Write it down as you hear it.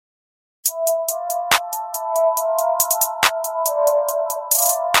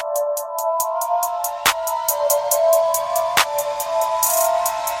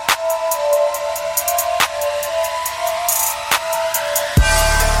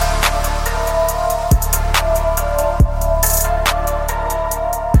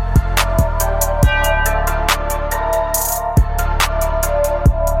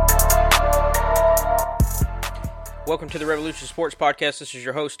to the Revolution Sports Podcast. This is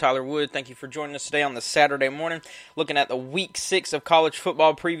your host, Tyler Wood. Thank you for joining us today on this Saturday morning, looking at the Week 6 of college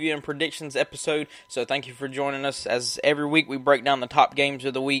football preview and predictions episode. So thank you for joining us. As every week, we break down the top games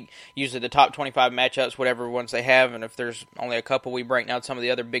of the week, usually the top 25 matchups, whatever ones they have, and if there's only a couple, we break down some of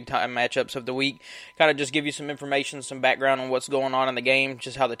the other big-time matchups of the week. Kind of just give you some information, some background on what's going on in the game,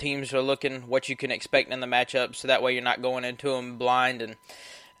 just how the teams are looking, what you can expect in the matchups, so that way you're not going into them blind. And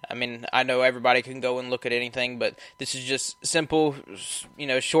I mean, I know everybody can go and look at anything, but this is just simple,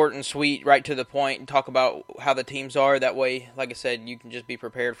 short and sweet, right to the point, and talk about how the teams are. That way, like I said, you can just be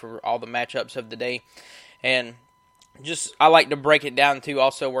prepared for all the matchups of the day. And I like to break it down, too,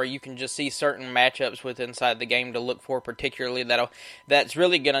 also, where you can just see certain matchups with inside the game to look for, particularly, that's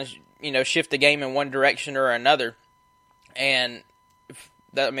really going to, shift the game in one direction or another. And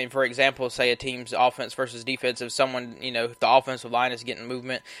for example, say a team's offense versus defense, if someone, if the offensive line is getting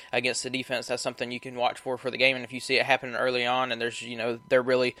movement against the defense, that's something you can watch for the game. And if you see it happen early on and there's, they're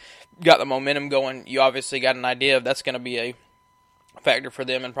really got the momentum going, you obviously got an idea of that's going to be a factor for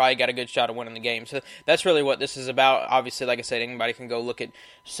them and probably got a good shot of winning the game. So that's really what this is about. Obviously, like I said, anybody can go look at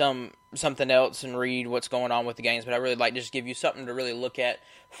something else and read what's going on with the games, but I really like to just give you something to really look at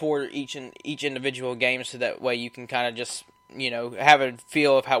for each individual game, so that way you can kind of just have a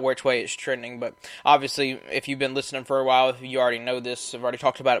feel of which way it's trending. But obviously, if you've been listening for a while, you already know this. I've already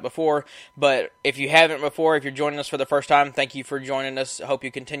talked about it before. But if you haven't before, if you're joining us for the first time, thank you for joining us. I hope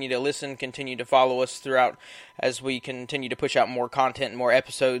you continue to listen, continue to follow us throughout as we continue to push out more content and more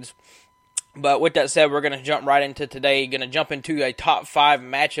episodes. But with that said, we're going to jump right into today. Going to jump into a top 5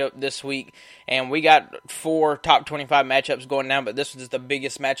 matchup this week. And we got 4 top 25 matchups going down, but this was the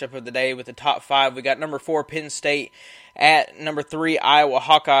biggest matchup of the day with the top 5. We got number 4, Penn State, at number 3, Iowa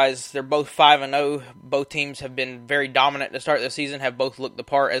Hawkeyes. They're both 5-0. Both teams have been very dominant to start the season, have both looked the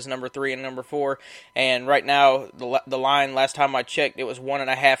part as number 3 and number 4. And right now, the line, last time I checked, it was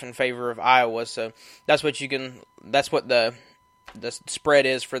 1.5 in favor of Iowa. So that's what the spread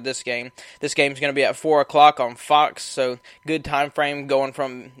is for this game. This game is going to be at 4 o'clock on Fox, so good time frame going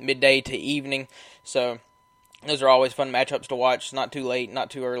from midday to evening. So those are always fun matchups to watch. Not too late,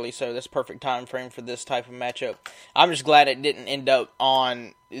 not too early, so that's perfect time frame for this type of matchup. I'm just glad it didn't end up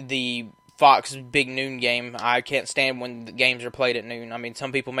on the Fox big noon game. I can't stand when the games are played at noon. I mean,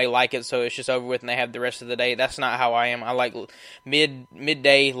 some people may like it, so it's just over with and they have the rest of the day. That's not how I am. I like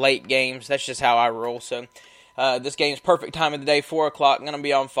midday, late games. That's just how I roll, so this game's perfect time of the day, 4 o'clock, going to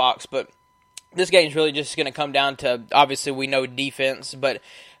be on Fox, but this game's really just going to come down to, obviously we know defense, but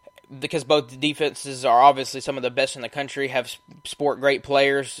because both defenses are obviously some of the best in the country, have sport great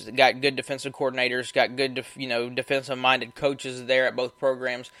players, got good defensive coordinators, got good, defensive-minded coaches there at both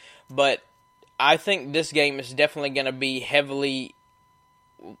programs, but I think this game is definitely going to be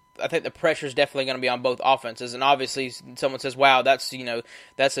I think the pressure is definitely going to be on both offenses, and obviously someone says, wow, that's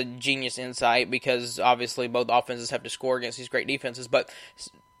a genius insight, because obviously both offenses have to score against these great defenses, but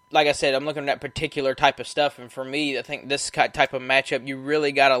like I said, I'm looking at that particular type of stuff, and for me, I think this type of matchup, you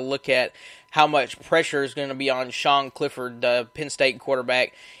really got to look at how much pressure is going to be on Sean Clifford, the Penn State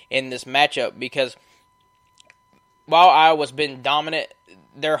quarterback, in this matchup, because while Iowa's been dominant,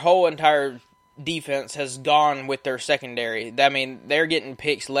 their whole entire defense has gone with their secondary. I mean, they're getting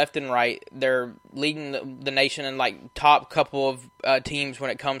picks left and right. They're leading the nation in top couple of teams when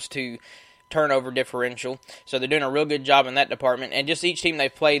it comes to turnover differential. So they're doing a real good job in that department. And just each team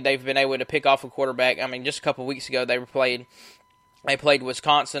they've played, they've been able to pick off a quarterback. I mean, just a couple weeks ago they played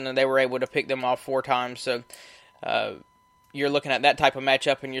Wisconsin and they were able to pick them off 4 times. So you're looking at that type of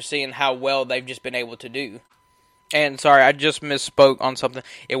matchup and you're seeing how well they've just been able to do. And sorry, I just misspoke on something.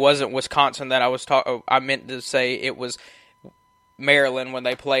 It wasn't Wisconsin that I was talking. I meant to say it was Maryland when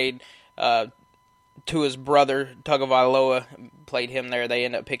they played Tua's brother, Tagovailoa, played him there. They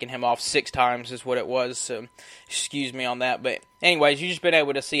ended up picking him off 6 times is what it was. So excuse me on that. But anyways, you've just been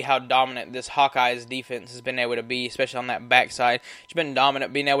able to see how dominant this Hawkeyes defense has been able to be, especially on that backside. It's been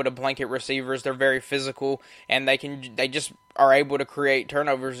dominant, being able to blanket receivers. They're very physical, and they just are able to create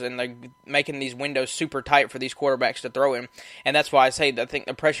turnovers, and they're making these windows super tight for these quarterbacks to throw in. And that's why I say that I think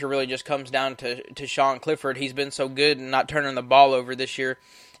the pressure really just comes down to Sean Clifford. He's been so good and not turning the ball over this year,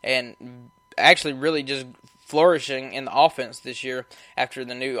 and actually really just flourishing in the offense this year after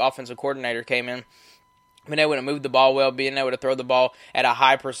the new offensive coordinator came in. Being able to move the ball well, being able to throw the ball at a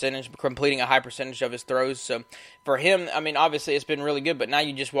high percentage, completing a high percentage of his throws. So for him, I mean, obviously it's been really good, but now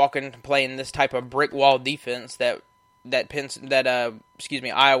you just walk in playing this type of brick wall defense that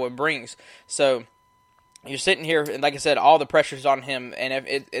Iowa brings. So you're sitting here, and like I said, all the pressure's on him, and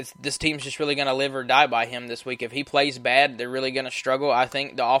if this team's just really going to live or die by him this week. If he plays bad, they're really going to struggle. I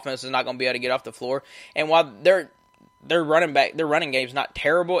think the offense is not going to be able to get off the floor. And while their running game's not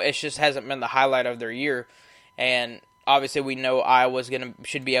terrible. It just hasn't been the highlight of their year. And obviously, we know Iowa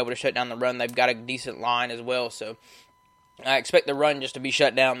should be able to shut down the run. They've got a decent line as well, so I expect the run just to be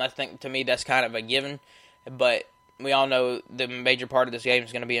shut down. I think, to me, that's kind of a given. But we all know the major part of this game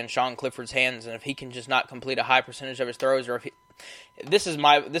is going to be in Sean Clifford's hands, and if he can just not complete a high percentage of his throws, or if this is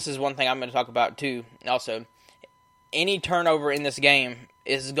one thing I'm going to talk about too. Also, any turnover in this game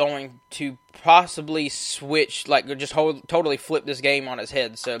is going to possibly switch, totally flip this game on its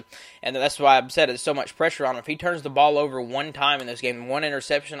head. So, and that's why I've said there's so much pressure on him. If he turns the ball over one time in this game, one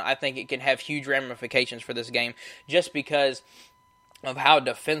interception, I think it can have huge ramifications for this game, just because of how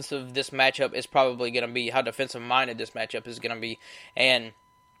defensive this matchup is probably going to be, how defensive-minded this matchup is going to be. And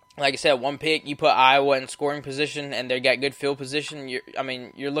like I said, one pick, you put Iowa in scoring position, and they got good field position.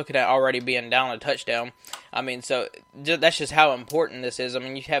 You're looking at already being down a touchdown. So that's just how important this is.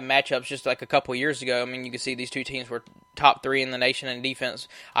 You have matchups just like a couple years ago. You can see these two teams were top 3 in the nation in defense.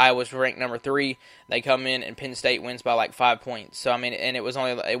 Iowa's ranked number 3. They come in, and Penn State wins by 5 points. So, and it was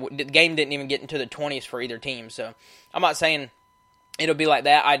the game didn't even get into the 20s for either team. So, I'm not saying it'll be like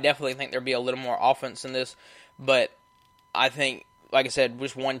that. I definitely think there'll be a little more offense in this, but I think, like I said,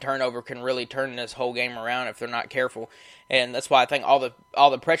 just one turnover can really turn this whole game around if they're not careful, and that's why I think all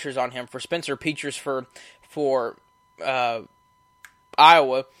the pressure's on him. For Spencer Petras for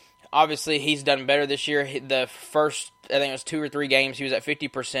Iowa, obviously he's done better this year. The first, I think it was 2 or 3 games, he was at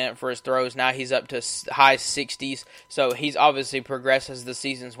 50% for his throws. Now he's up to high 60s, so he's obviously progressed as the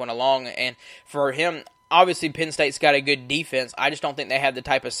seasons went along, and for him, obviously Penn State's got a good defense. I just don't think they have the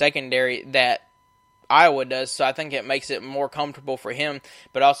type of secondary that Iowa does, so I think it makes it more comfortable for him,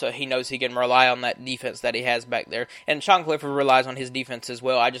 but also he knows he can rely on that defense that he has back there. And Sean Clifford relies on his defense as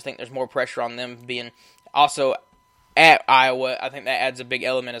well. I just think there's more pressure on them being also at Iowa. I think that adds a big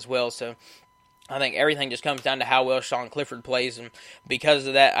element as well, so I think everything just comes down to how well Sean Clifford plays, and because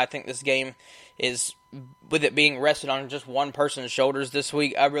of that, I think this game is, with it being rested on just one person's shoulders this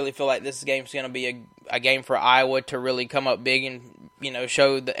week, I really feel like this game's going to be a game for Iowa to really come up big and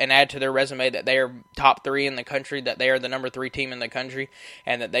show and add to their resume that they are top 3 in the country, that they are the number 3 team in the country,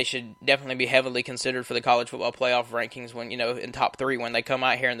 and that they should definitely be heavily considered for the college football playoff rankings when in top 3 when they come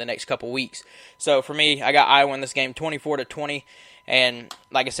out here in the next couple weeks. So for me, I got Iowa in this game 24-20, and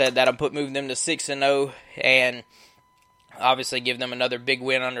like I said, that'll move them to 6-0, and obviously give them another big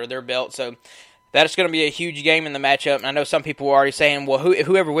win under their belt. So that's going to be a huge game in the matchup. And I know some people are already saying, well,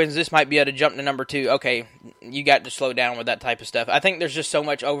 whoever wins this might be able to jump to number 2. Okay, you got to slow down with that type of stuff. I think there's just so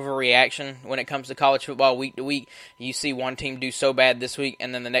much overreaction when it comes to college football week to week. You see one team do so bad this week,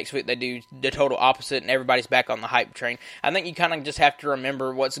 and then the next week they do the total opposite, and everybody's back on the hype train. I think you kind of just have to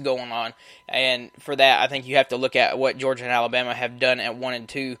remember what's going on. And for that, I think you have to look at what Georgia and Alabama have done at 1 and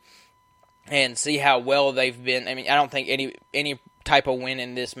 2 and see how well they've been. I don't think any type of win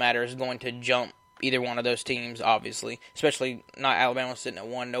in this matter is going to jump either one of those teams, obviously. Especially not Alabama sitting at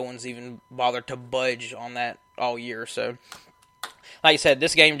 1. No one's even bothered to budge on that all year. So, like I said,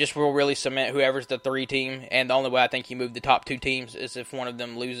 this game just will really cement whoever's the 3 team. And the only way I think you move the top 2 teams is if one of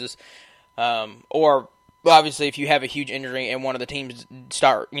them loses. Or, obviously, if you have a huge injury and one of the teams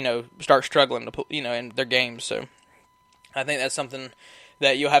start struggling to in their games. So, I think that's something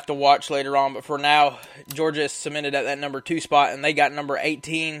that you'll have to watch later on. But for now, Georgia is cemented at that number 2 spot, and they got number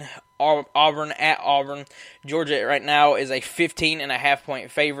 18, Auburn at Auburn. Georgia right now is a 15.5-point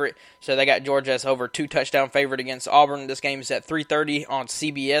favorite, so they got Georgia as over 2 touchdown favorite against Auburn. This game is at 3:30 on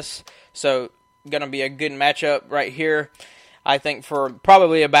CBS, so going to be a good matchup right here, I think, for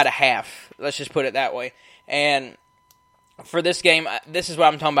probably about a half. Let's just put it that way. And for this game, this is what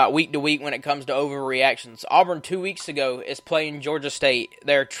I'm talking about week to week when it comes to overreactions. Auburn 2 weeks ago is playing Georgia State.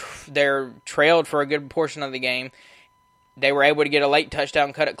 They're trailed for a good portion of the game. They were able to get a late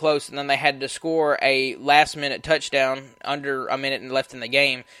touchdown, cut it close, and then they had to score a last-minute touchdown under a minute left in the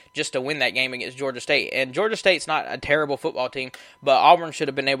game just to win that game against Georgia State. And Georgia State's not a terrible football team, but Auburn should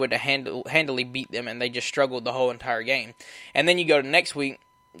have been able to handily beat them, and they just struggled the whole entire game. And then you go to next week,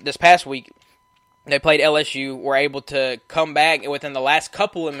 this past week, they played LSU, were able to come back and within the last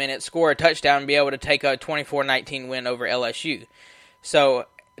couple of minutes, score a touchdown, and be able to take a 24-19 win over LSU. So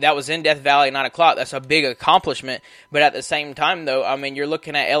that was in Death Valley, 9 o'clock. That's a big accomplishment. But at the same time, though, you're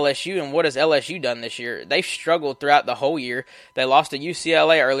looking at LSU, and what has LSU done this year? They've struggled throughout the whole year. They lost to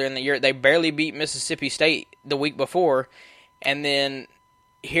UCLA earlier in the year. They barely beat Mississippi State the week before. And then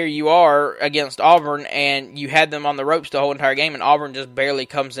here you are against Auburn, and you had them on the ropes the whole entire game, and Auburn just barely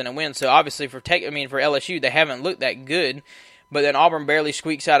comes in and wins. So obviously for LSU, they haven't looked that good. but then Auburn barely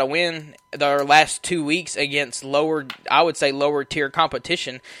squeaks out a win their last 2 weeks against lower tier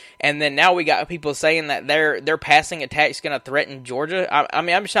competition. And then now we got people saying that their passing attack is going to threaten Georgia. I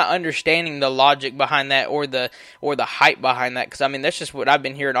mean, I'm just not understanding the logic behind that or the hype behind that, because I mean that's just what I've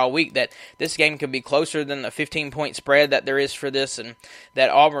been hearing all week, that this game could be closer than the 15-point spread that there is for this, and that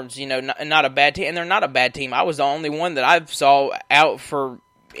Auburn's not a bad team, and they're not a bad team. I was the only one that I saw out for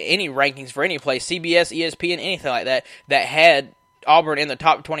any rankings for any place, CBS, ESPN, anything like that had Auburn in the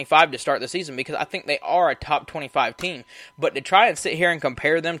top 25 to start the season, because I think they are a top 25 team. But to try and sit here and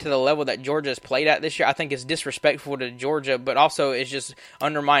compare them to the level that Georgia has played at this year, I think is disrespectful to Georgia, but also is just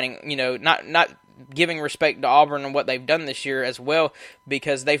undermining, not giving respect to Auburn and what they've done this year as well,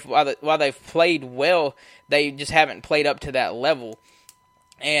 because while they've played well, they just haven't played up to that level.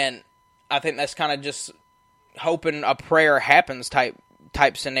 And I think that's kind of just hoping a prayer happens type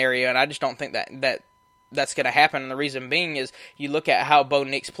scenario, and I just don't think that's going to happen. And the reason being is you look at how Bo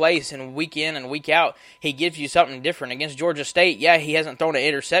Nix plays, and week in and week out, he gives you something different. Against Georgia State, yeah, he hasn't thrown an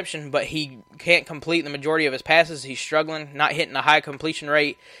interception, but he can't complete the majority of his passes. He's struggling, not hitting a high completion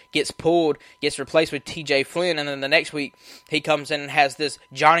rate, gets pulled, gets replaced with TJ Flynn, and then the next week he comes in and has this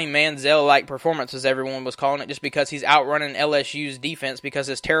Johnny Manziel-like performance, as everyone was calling it, just because he's outrunning LSU's defense because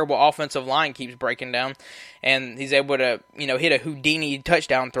his terrible offensive line keeps breaking down, and he's able to, hit a Houdini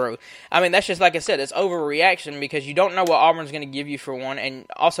touchdown throw. I mean, that's just, like I said, it's overreaction, because you don't know what Auburn's going to give you for one, and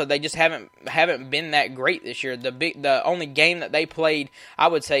also they just haven't been that great this year. The only game that they played, I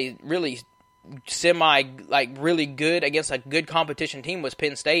would say, really really good against a good competition team was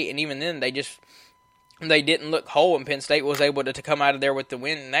Penn State, and even then they didn't look whole, and Penn State was able to come out of there with the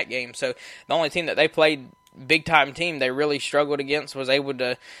win in that game. So the only team that they played, big-time team, they really struggled against, was able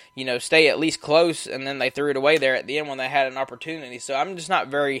to, stay at least close, and then they threw it away there at the end when they had an opportunity. So I'm just not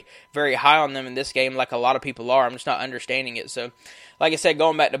very, very high on them in this game like a lot of people are. I'm just not understanding it. So, like I said,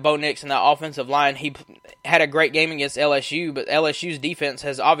 going back to Bo Nix and that offensive line, he had a great game against LSU, but LSU's defense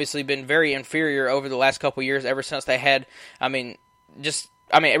has obviously been very inferior over the last couple years, ever since they had, really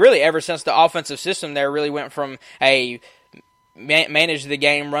ever since the offensive system there really went from a manage the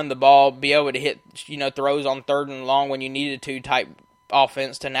game, run the ball, be able to hit, throws on third and long when you needed to type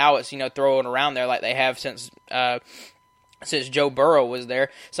offense, to now it's, throwing around there like they have since Joe Burrow was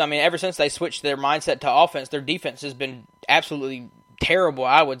there. So, ever since they switched their mindset to offense, their defense has been absolutely terrible,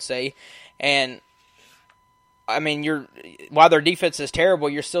 I would say. And, while their defense is terrible,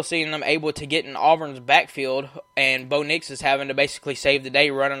 you're still seeing them able to get in Auburn's backfield, and Bo Nix is having to basically save the day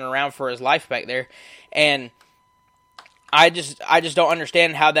running around for his life back there. And I just don't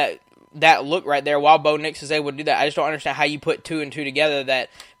understand how that look right there. While Bo Nix is able to do that, I just don't understand how you put two and two together, that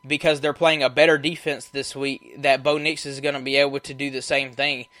because they're playing a better defense this week, that Bo Nix is going to be able to do the same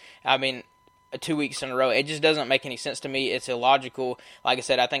thing. 2 weeks in a row, it just doesn't make any sense to me. It's illogical. Like I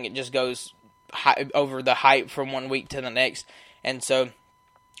said, I think it just goes over the hype from 1 week to the next, and so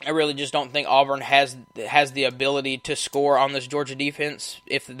I really just don't think Auburn has the ability to score on this Georgia defense.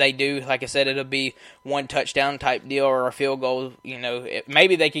 If they do, like I said, it'll be one touchdown type deal or a field goal.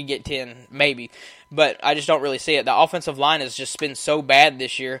 Maybe they could get 10, maybe. But I just don't really see it. The offensive line has just been so bad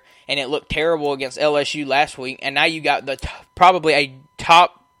this year, and it looked terrible against LSU last week. And now you got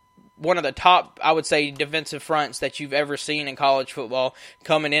one of the top, I would say, defensive fronts that you've ever seen in college football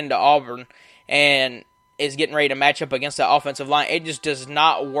coming into Auburn, and is getting ready to match up against the offensive line. It just does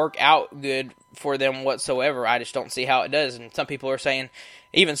not work out good for them whatsoever. I just don't see how it does. And some people are saying,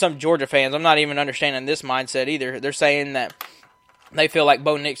 even some Georgia fans, I'm not even understanding this mindset either. They're saying that they feel like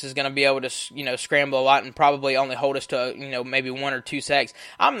Bo Nix is going to be able to, scramble a lot and probably only hold us to, maybe 1 or 2 sacks.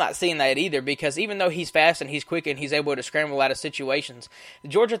 I'm not seeing that either, because even though he's fast and he's quick and he's able to scramble out of situations,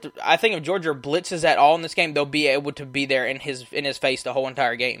 I think if Georgia blitzes at all in this game, they'll be able to be there in his face the whole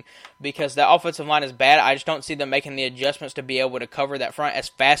entire game, because the offensive line is bad. I just don't see them making the adjustments to be able to cover that front as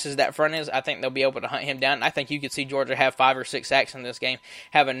fast as that front is. I think they'll be able to hunt him down. And I think you could see Georgia have 5 or 6 sacks in this game,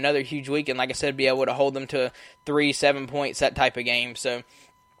 have another huge week, and like I said, be able to hold them to 3-7 points, that type of game. So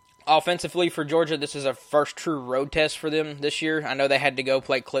offensively for Georgia, this is a first true road test for them this year. I know they had to go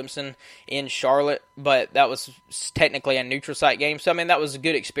play Clemson in Charlotte, but that was technically a neutral site game. So, that was a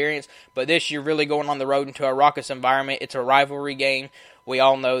good experience. But this year, really going on the road into a raucous environment. It's a rivalry game. We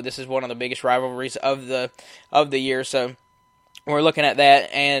all know this is one of the biggest rivalries of the year. So, we're looking at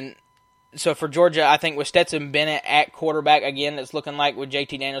that. And so for Georgia, I think with Stetson Bennett at quarterback, again, it's looking like with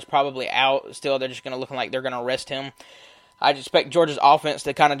JT Daniels probably out still, they're just going to look like they're going to rest him. I expect Georgia's offense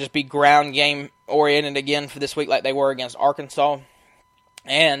to kind of just be ground game oriented again for this week like they were against Arkansas.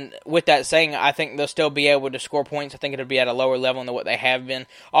 And with that saying, I think they'll still be able to score points. I think it'll be at a lower level than what they have been.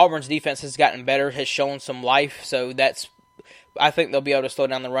 Auburn's defense has gotten better, has shown some life, so that's I think they'll be able to slow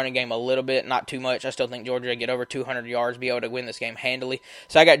down the running game a little bit, not too much. I still think Georgia will get over 200 yards, be able to win this game handily.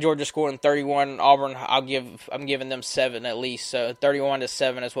 So I got Georgia scoring 31. Auburn, I'm giving them 7 at least. So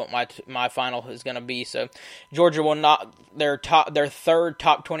 31-7 is what my final is going to be. So Georgia will not their third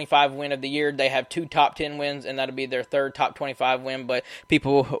top 25 win of the year. They have 2 top 10 wins, and that'll be their third top 25 win. But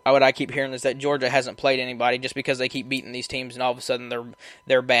what I keep hearing is that Georgia hasn't played anybody just because they keep beating these teams, and all of a sudden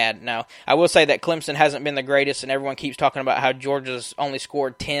they're bad. Now I will say that Clemson hasn't been the greatest, and everyone keeps talking about how Georgia's only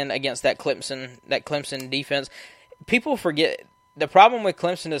scored 10 against that Clemson defense. People forget the problem with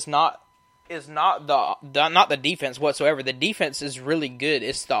Clemson is not the defense whatsoever. The defense is really good.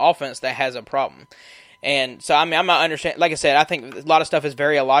 It's the offense that has a problem. And so, I mean, I'm not understanding. Like I said, I think a lot of stuff is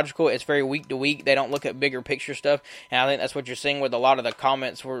very illogical. It's very week to week. They don't look at bigger picture stuff. And I think that's what you're seeing with a lot of the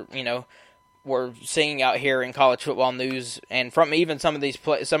comments we're seeing out here in college football news, and from even some of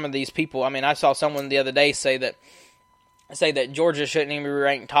these people. I mean, I saw someone the other day say that Georgia shouldn't even be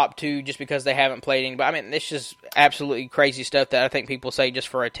ranked top 2 just because they haven't played anybody. I mean, it's just absolutely crazy stuff that I think people say just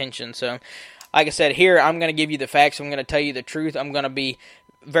for attention. So, like I said, here I'm going to give you the facts. I'm going to tell you the truth. I'm going to be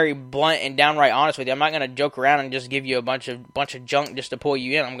very blunt and downright honest with you. I'm not going to joke around and just give you a bunch of junk just to pull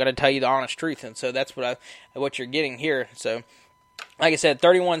you in. I'm going to tell you the honest truth, and so that's what you're getting here. So, like I said,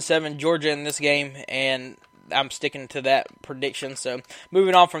 31-7 Georgia in this game, and I'm sticking to that prediction. So,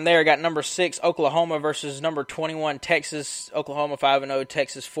 moving on from there, I got number 6 Oklahoma versus number 21 Texas. Oklahoma 5-0,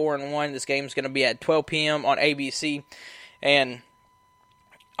 Texas 4-1. This game's going to be at 12 p.m. on ABC. And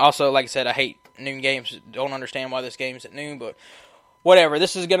also, like I said, I hate noon games. Don't understand why this game's at noon, but whatever.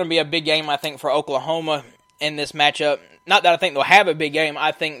 This is going to be a big game, I think, for Oklahoma in this matchup. Not that I think they'll have a big game.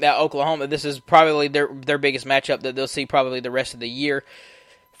 I think that Oklahoma, this is probably their biggest matchup that they'll see probably the rest of the year.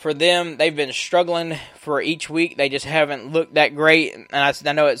 For them, they've been struggling for each week. They just haven't looked that great. And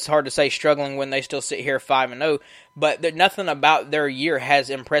I know it's hard to say struggling when they still sit here 5-0, but nothing about their year has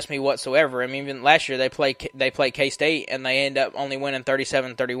impressed me whatsoever. I mean, even last year they play K-State and they end up only winning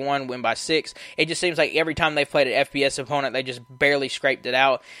 37-31, win by 6. It just seems like every time they've played an FBS opponent, they just barely scraped it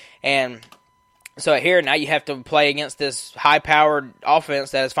out. And so here, now you have to play against this high-powered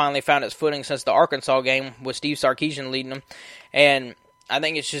offense that has finally found its footing since the Arkansas game with Steve Sarkisian leading them. And I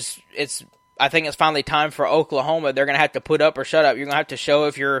think it's finally time for Oklahoma. They're going to have to put up or shut up. You're going to have to show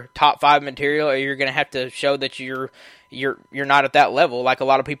if you're top 5 material, or you're going to have to show that you're not at that level, like a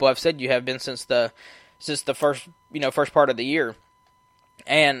lot of people have said you have been since the first part of the year.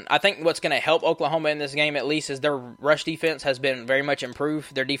 And I think what's going to help Oklahoma in this game, at least, is their rush defense has been very much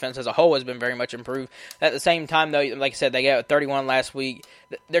improved. Their defense as a whole has been very much improved. At the same time, though, like I said, they got 31 last week.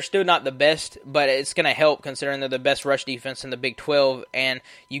 They're still not the best, but it's going to help considering they're the best rush defense in the Big 12. And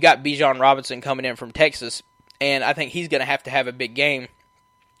you got Bijan Robinson coming in from Texas, and I think he's going to have a big game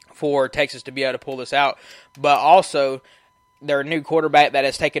for Texas to be able to pull this out. But also, their new quarterback that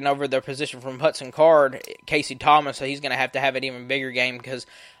has taken over their position from Hudson Card, Casey Thomas, so he's going to have an even bigger game because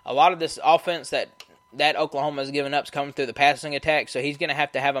a lot of this offense that Oklahoma has given up is coming through the passing attack, so he's going to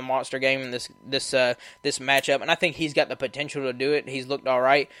have a monster game in this matchup, and I think he's got the potential to do it. He's looked all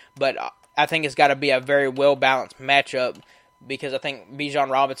right, but I think it's got to be a very well-balanced matchup because I think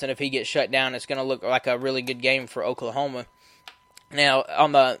Bijan Robinson, if he gets shut down, it's going to look like a really good game for Oklahoma. Now,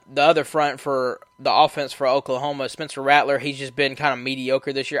 on the other front for the offense for Oklahoma, Spencer Rattler, he's just been kind of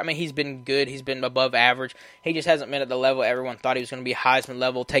mediocre this year. I mean, he's been good. He's been above average. He just hasn't been at the level everyone thought he was going to be, Heisman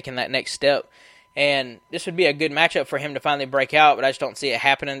level, taking that next step. And this would be a good matchup for him to finally break out, but I just don't see it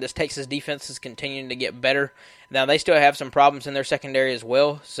happening. This Texas defense is continuing to get better. Now, they still have some problems in their secondary as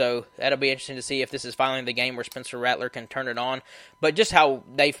well, so that'll be interesting to see if this is finally the game where Spencer Rattler can turn it on. But just how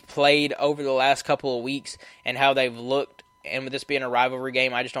they've played over the last couple of weeks and how they've looked, and with this being a rivalry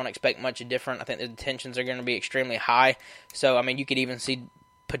game, I just don't expect much different. I think the tensions are going to be extremely high. So, I mean, you could even see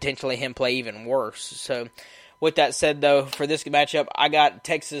potentially him play even worse. So, with that said, though, for this matchup, I got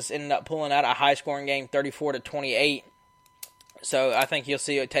Texas ended up pulling out a high-scoring game, 34-28. So I think you'll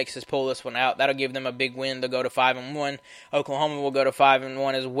see Texas pull this one out. That'll give them a big win. They'll go to 5-1. Oklahoma will go to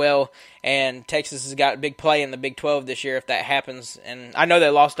 5-1 as well. And Texas has got a big play in the Big 12 this year if that happens. And I know they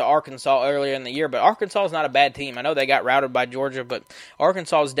lost to Arkansas earlier in the year, but Arkansas is not a bad team. I know they got routed by Georgia, but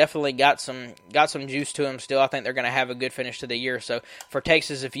Arkansas has definitely got some juice to them still. I think they're going to have a good finish to the year. So for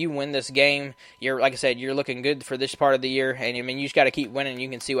Texas, if you win this game, like I said, you're looking good for this part of the year. And I mean, you just got to keep winning. You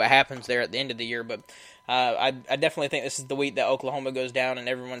can see what happens there at the end of the year, but I definitely think this is the week that Oklahoma goes down and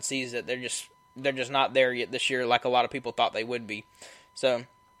everyone sees that they're just not there yet this year like a lot of people thought they would be. So,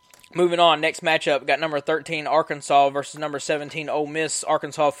 moving on, next matchup, got number 13 Arkansas versus number 17 Ole Miss.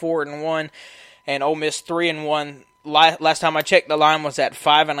 Arkansas 4-1 and Ole Miss 3-1. last time I checked, the line was at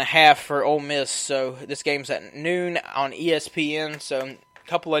 5.5 for Ole Miss. So this game's at noon on ESPN. So a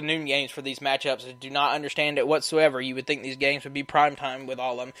couple of noon games for these matchups. I do not understand it whatsoever. You would think these games would be primetime with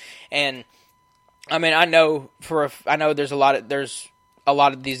all of them. And I mean, I know there's a lot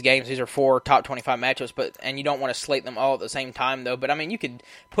of these games. These are 4 top 25 matchups, and you don't want to slate them all at the same time though. But I mean, you could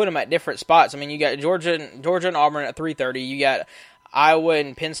put them at different spots. I mean, you got Georgia and Auburn at 3:30. You got Iowa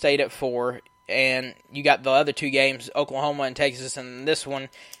and Penn State at 4. And you got the other 2 games, Oklahoma and Texas, and this one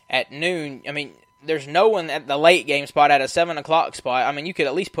at noon. I mean, there's no one at the late game spot at a 7 o'clock spot. I mean, you could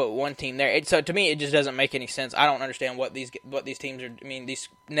at least put one team there. So to me, it just doesn't make any sense. I don't understand what these teams are. I mean, these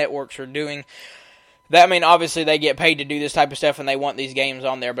networks are doing. That, I mean, obviously they get paid to do this type of stuff, and they want these games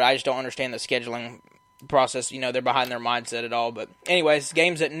on there. But I just don't understand the scheduling process. You know, they're behind their mindset at all. But anyways,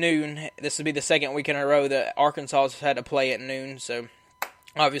 games at noon. This will be the second week in a row that Arkansas has had to play at noon. So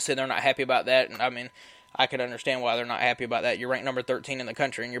obviously, they're not happy about that, and I mean, I could understand why they're not happy about that. You're ranked number 13 in the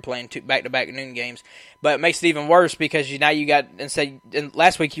country, and you're playing 2 back-to-back noon games. But it makes it even worse because now you got, and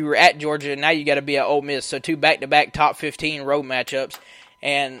last week you were at Georgia, and now you got to be at Ole Miss. So 2 back-to-back top 15 road matchups,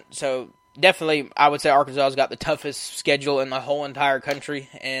 and so definitely I would say Arkansas has got the toughest schedule in the whole entire country,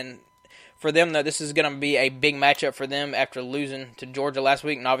 and for them, though, this is going to be a big matchup for them after losing to Georgia last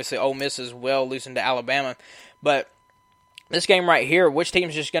week, and obviously Ole Miss as well, losing to Alabama. But this game right here, which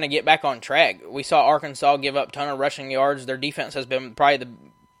team's just going to get back on track? We saw Arkansas give up a ton of rushing yards. Their defense has been probably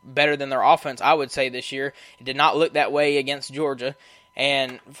better than their offense, I would say, this year. It did not look that way against Georgia.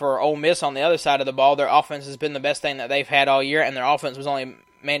 And for Ole Miss on the other side of the ball, their offense has been the best thing that they've had all year, and their offense was only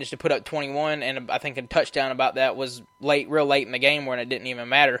managed to put up 21, and I think a touchdown about that was real late in the game when it didn't even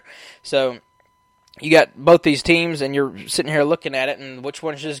matter. So you got both these teams, and you're sitting here looking at it, and which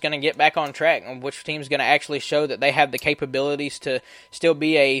one's just going to get back on track, and which team's going to actually show that they have the capabilities to still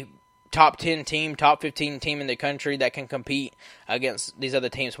be a top 10 team, top 15 team in the country that can compete against these other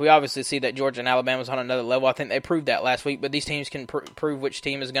teams. We obviously see that Georgia and Alabama is on another level. I think they proved that last week, but these teams can prove which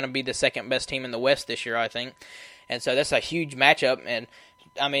team is going to be the second best team in the West this year, I think. And so that's a huge matchup, and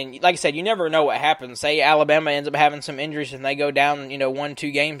I mean, like I said, you never know what happens. Say Alabama ends up having some injuries and they go down,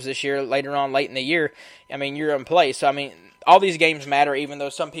 1-2 games this year, later on, late in the year. I mean, you're in play. So, I mean, all these games matter, even though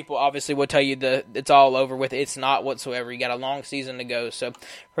some people obviously will tell you that it's all over with. It's not whatsoever. You got a long season to go. So,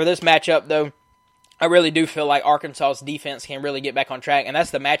 for this matchup, though, I really do feel like Arkansas's defense can really get back on track, and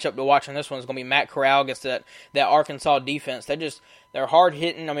that's the matchup to watch on this one is going to be Matt Corral against that Arkansas defense. They're hard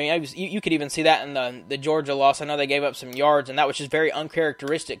hitting. I mean, you could even see that in the Georgia loss. I know they gave up some yards, and that was just very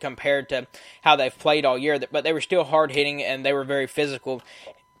uncharacteristic compared to how they've played all year. But they were still hard hitting, and they were very physical.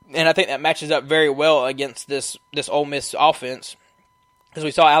 And I think that matches up very well against this Ole Miss offense, because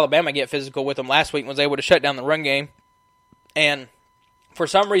we saw Alabama get physical with them last week and was able to shut down the run game. And for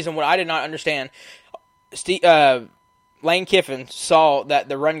some reason, what I did not understand, Lane Kiffin saw that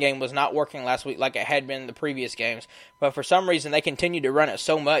the run game was not working last week like it had been in the previous games. But for some reason, they continued to run it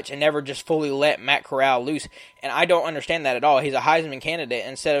so much and never just fully let Matt Corral loose. And I don't understand that at all. He's a Heisman candidate.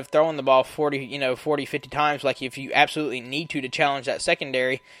 Instead of throwing the ball 40, 50 times, like if you absolutely need to challenge that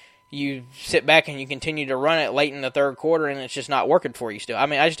secondary, you sit back and you continue to run it late in the third quarter, and it's just not working for you still. I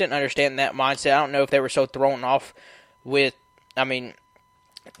mean, I just didn't understand that mindset. I don't know if they were so thrown off with,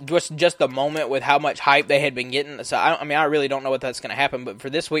 just the moment with how much hype they had been getting. So, I really don't know what that's going to happen. But for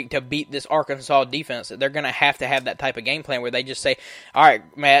this week to beat this Arkansas defense, they're going to have that type of game plan where they just say, all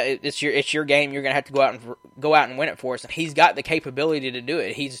right, Matt, it's your game. You're going to have to go out and win it for us. And he's got the capability to do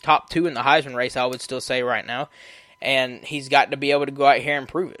it. He's top 2 in the Heisman race, I would still say right now. And he's got to be able to go out here and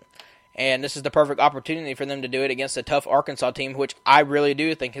prove it. And this is the perfect opportunity for them to do it against a tough Arkansas team, which I really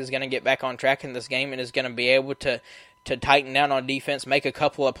do think is going to get back on track in this game and is going to be able to tighten down on defense, make a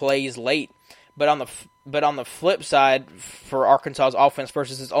couple of plays late. But on the flip side, for Arkansas's offense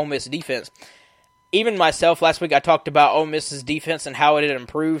versus his Ole Miss defense, even myself last week I talked about Ole Miss's defense and how it had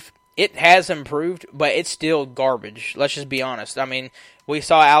improved. It has improved, but it's still garbage. Let's just be honest. I mean, we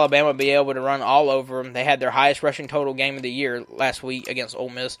saw Alabama be able to run all over them. They had their highest rushing total game of the year last week against Ole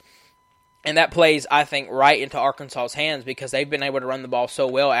Miss. And that plays, I think, right into Arkansas's hands because they've been able to run the ball so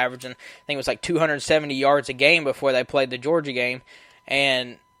well, averaging, I think it was like 270 yards a game before they played the Georgia game.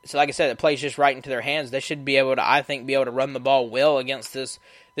 And so, like I said, it plays just right into their hands. They should be able to, I think, run the ball well against this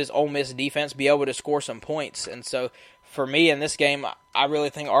Ole Miss defense, be able to score some points. And so, for me in this game, I really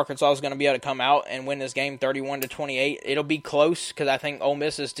think Arkansas is going to be able to come out and win this game 31-28. It'll be close because I think Ole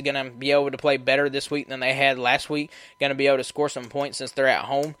Miss is going to be able to play better this week than they had last week. Going to be able to score some points since they're at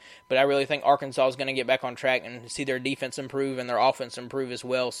home. But I really think Arkansas is going to get back on track and see their defense improve and their offense improve as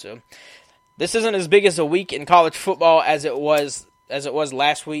well. So this isn't as big as a week in college football as it was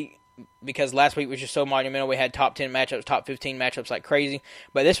last week. because last week was just so monumental. We had top 10 matchups, top 15 matchups like crazy.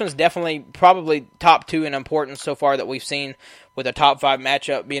 But this one's definitely probably top 2 in importance so far that we've seen, with a top 5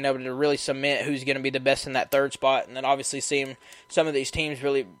 matchup, being able to really cement who's going to be the best in that third spot, and then obviously seeing some of these teams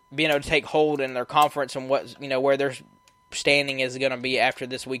really being able to take hold in their conference and where their standing is going to be after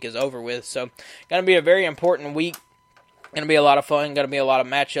this week is over with. So going to be a very important week. Going to be a lot of fun. Going to be a lot of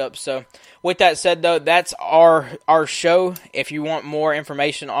matchups. So with that said, though, that's our show. If you want more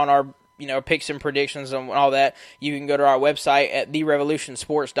information on our picks and predictions and all that, you can go to our website at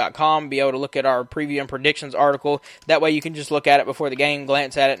therevolutionsports.com, be able to look at our preview and predictions article. That way you can just look at it before the game,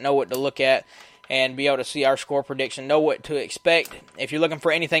 glance at it, know what to look at, and be able to see our score prediction, know what to expect. If you're looking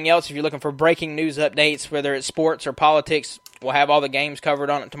for anything else, if you're looking for breaking news updates, whether it's sports or politics, we'll have all the games covered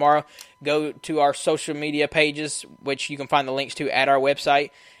on it tomorrow. Go to our social media pages, which you can find the links to at our website,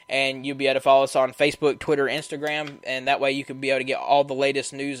 and you'll be able to follow us on Facebook, Twitter, Instagram, and that way you can be able to get all the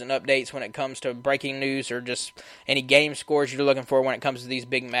latest news and updates when it comes to breaking news or just any game scores you're looking for when it comes to these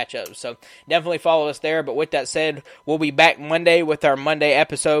big matchups. So definitely follow us there. But with that said, we'll be back Monday with our Monday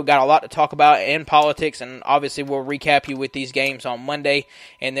episode. Got a lot to talk about in politics, and obviously we'll recap you with these games on Monday,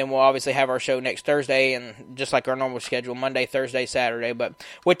 and then we'll obviously have our show next Thursday, and just like our normal schedule, Monday, Thursday, Saturday. But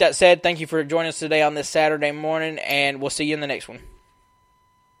with that said, thank you for joining us today on this Saturday morning, and we'll see you in the next one.